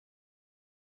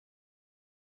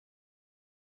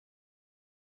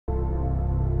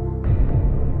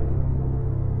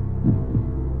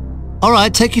All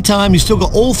right, take your time. You've still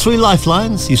got all 3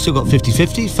 lifelines. You've still got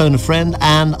 50-50, phone a friend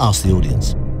and ask the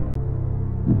audience.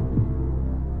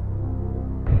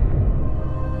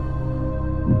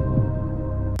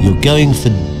 You're going for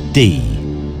D.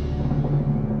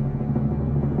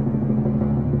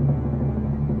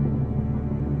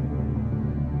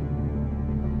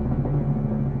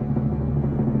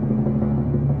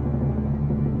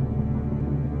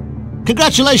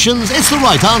 Congratulations, it's the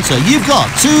right answer. You've got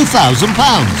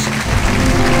 £2,000.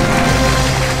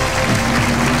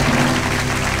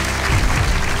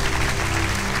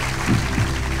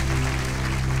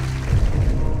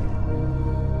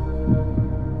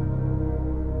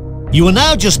 You are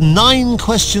now just 9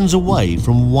 questions away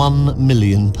from £1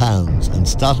 million and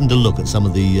starting to look at some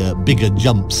of the bigger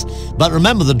jumps. But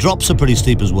remember, the drops are pretty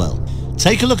steep as well.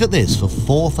 Take a look at this for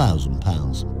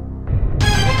 £4,000.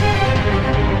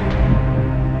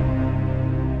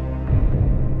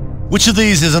 Which of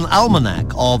these is an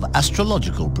almanac of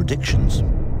astrological predictions?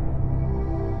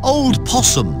 Old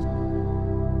Possum,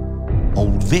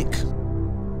 Old Vic,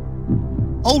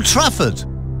 Old Trafford,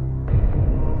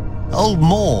 Old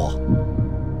Moor.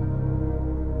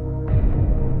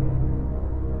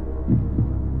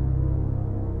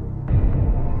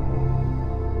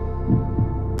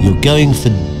 You're going for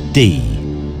D.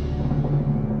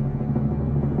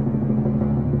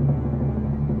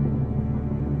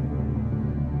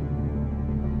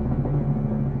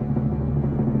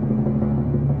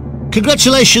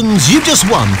 Congratulations, you've just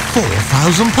won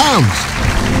 £4,000.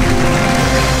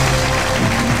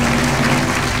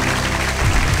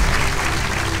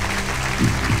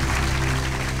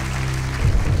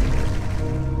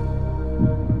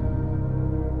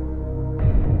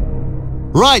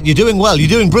 Right, you're doing well, you're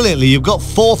doing brilliantly. You've got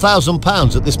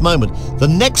 £4,000 at this moment. The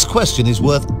next question is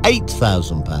worth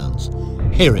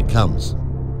 £8,000. Here it comes.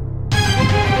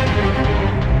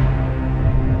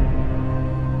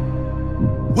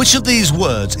 Which of these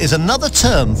words is another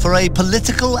term for a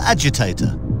political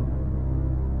agitator?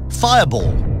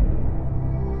 Fireball,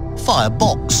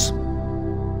 firebox,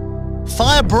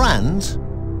 firebrand,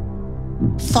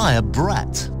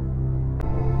 firebrat.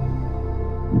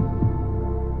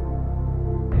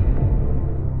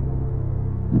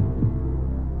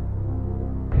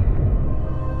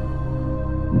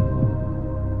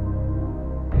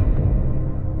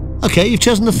 Okay, you've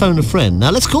chosen to phone a friend.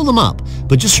 Now let's call them up.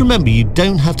 But just remember, you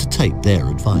don't have to take their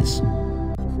advice.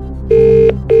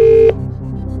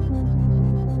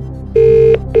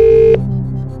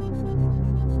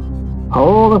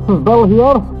 Hello, this is Bill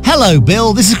here. Hello,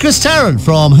 Bill. This is Chris Tarrant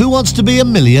from Who Wants to Be a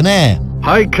Millionaire?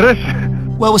 Hi, Chris.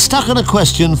 Well, we're stuck on a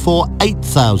question for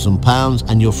 £8,000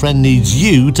 and your friend needs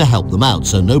you to help them out,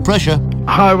 so no pressure.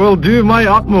 I will do my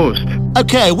utmost.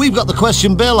 Okay, we've got the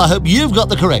question, Bill. I hope you've got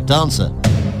the correct answer.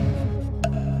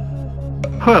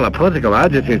 Well, a political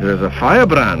agitator is a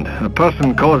firebrand, a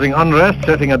person causing unrest,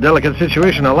 setting a delicate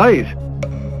situation alight.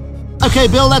 Okay,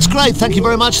 Bill, that's great. Thank you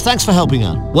very much. Thanks for helping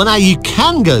out. Well, now you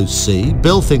can go C.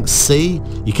 Bill thinks C.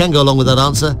 You can go along with that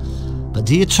answer. But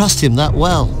do you trust him that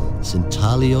well? It's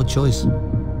entirely your choice.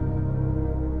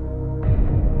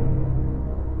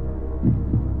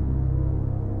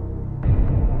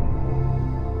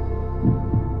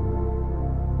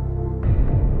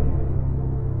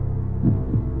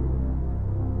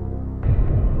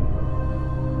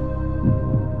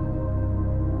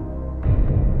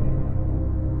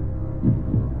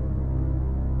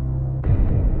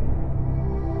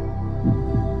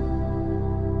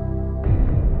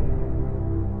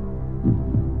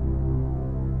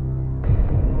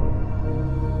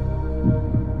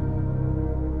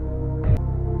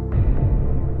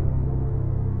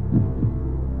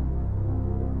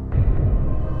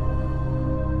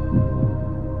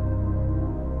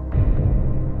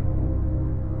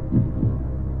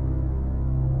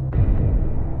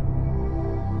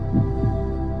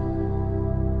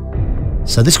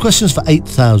 So this question's for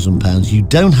 £8,000. You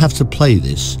don't have to play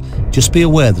this. Just be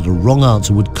aware that a wrong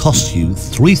answer would cost you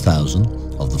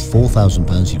 £3,000 of the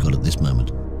 £4,000 you've got at this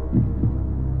moment.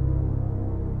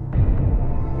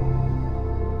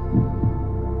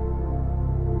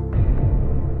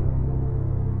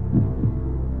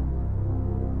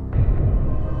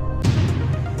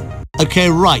 Okay,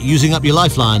 right, using up your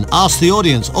lifeline. Ask the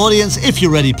audience. Audience, if you're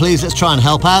ready, please, let's try and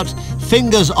help out.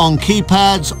 Fingers on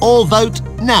keypads, all vote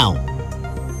now.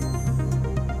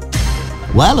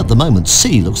 Well, at the moment,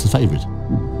 C looks the favourite.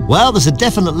 Well, there's a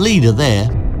definite leader there.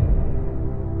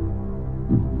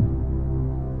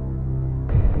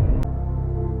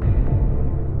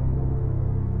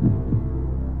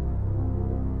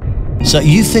 So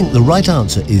you think the right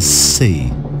answer is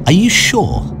C. Are you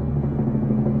sure?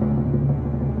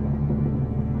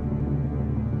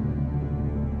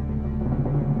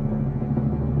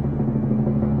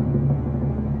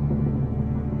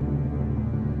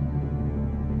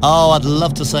 Oh, I'd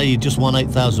love to say you just won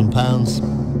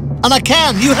 £8,000. And I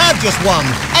can! You have just won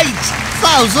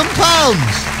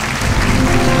 £8,000!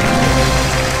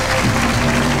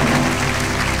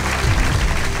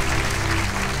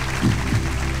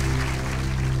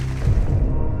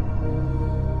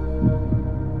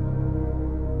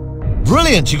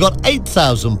 Brilliant, you got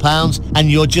 £8,000 and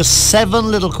you're just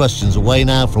 7 little questions away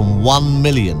now from 1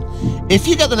 million. If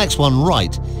you get the next one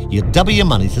right, you double your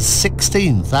money to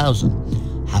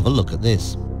 16,000. Have a look at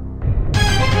this.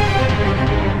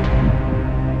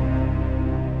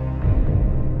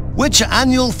 Which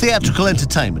annual theatrical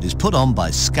entertainment is put on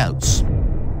by Scouts?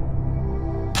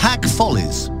 Pack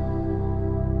Follies,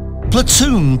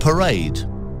 Platoon Parade,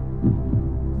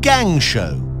 Gang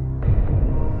Show,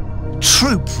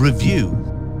 Troop Review.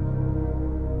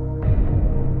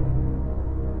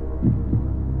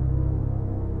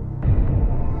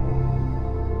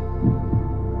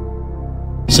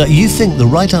 So you think the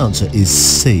right answer is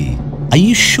C. Are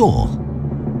you sure?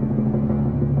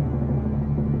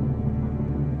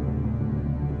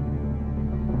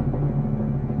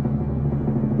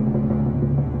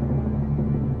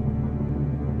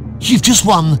 You've just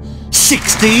won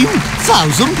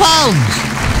 £16,000!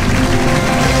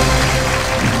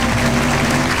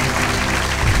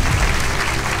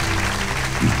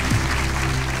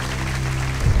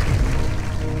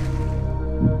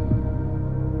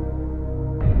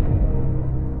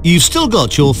 You've still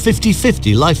got your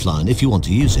 50-50 lifeline if you want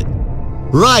to use it.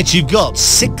 Right, you've got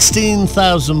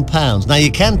 £16,000. Now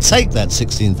you can take that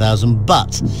 16,000,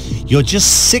 but you're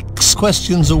just 6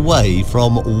 questions away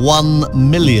from £1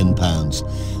 million.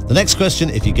 The next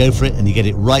question, if you go for it and you get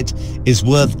it right, is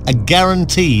worth a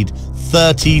guaranteed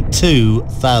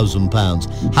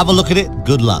 £32,000. Have a look at it.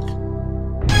 Good luck.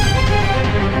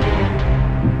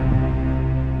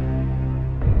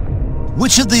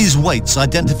 Which of these weights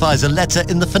identifies a letter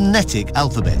in the phonetic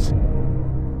alphabet?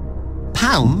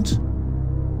 Pound,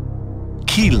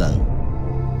 kilo,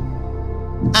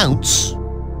 ounce,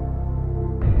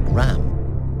 gram.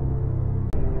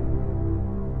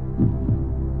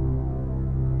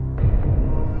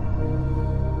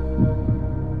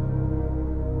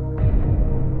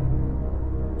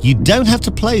 You don't have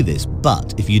to play this,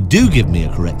 but if you do give me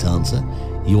a correct answer,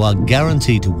 you are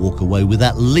guaranteed to walk away with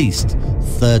at least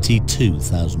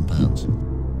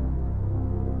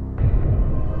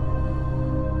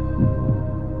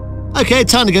 £32,000. Okay,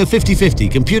 time to go 50-50.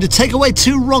 Computer, take away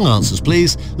 2 wrong answers,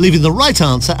 please, leaving the right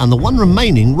answer and the one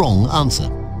remaining wrong answer.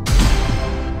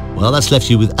 Well, that's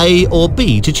left you with A or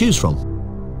B to choose from.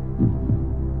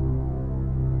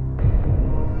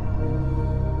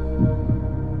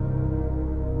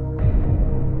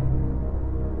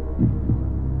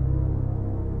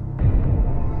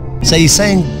 So you're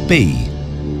saying B.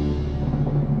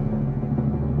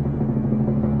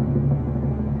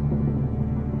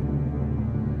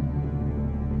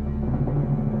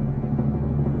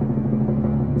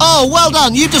 Oh, well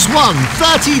done! You just won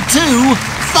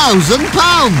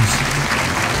 £32,000!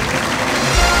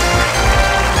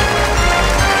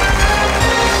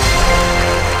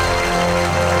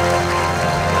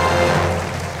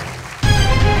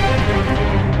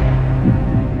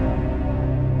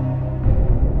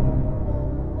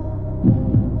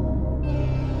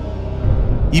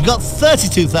 You've got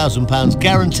 £32,000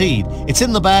 guaranteed. It's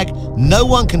in the bag. No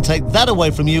one can take that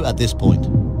away from you at this point.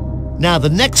 Now, the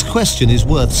next question is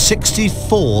worth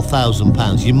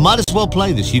 £64,000. You might as well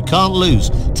play this. You can't lose.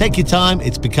 Take your time.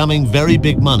 It's becoming very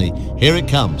big money. Here it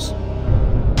comes.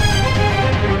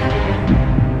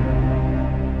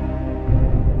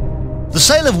 The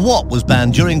sale of what was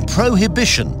banned during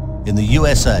Prohibition in the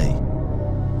USA?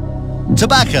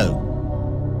 Tobacco,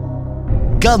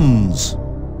 guns,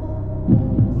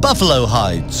 buffalo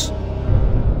hides,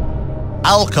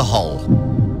 alcohol.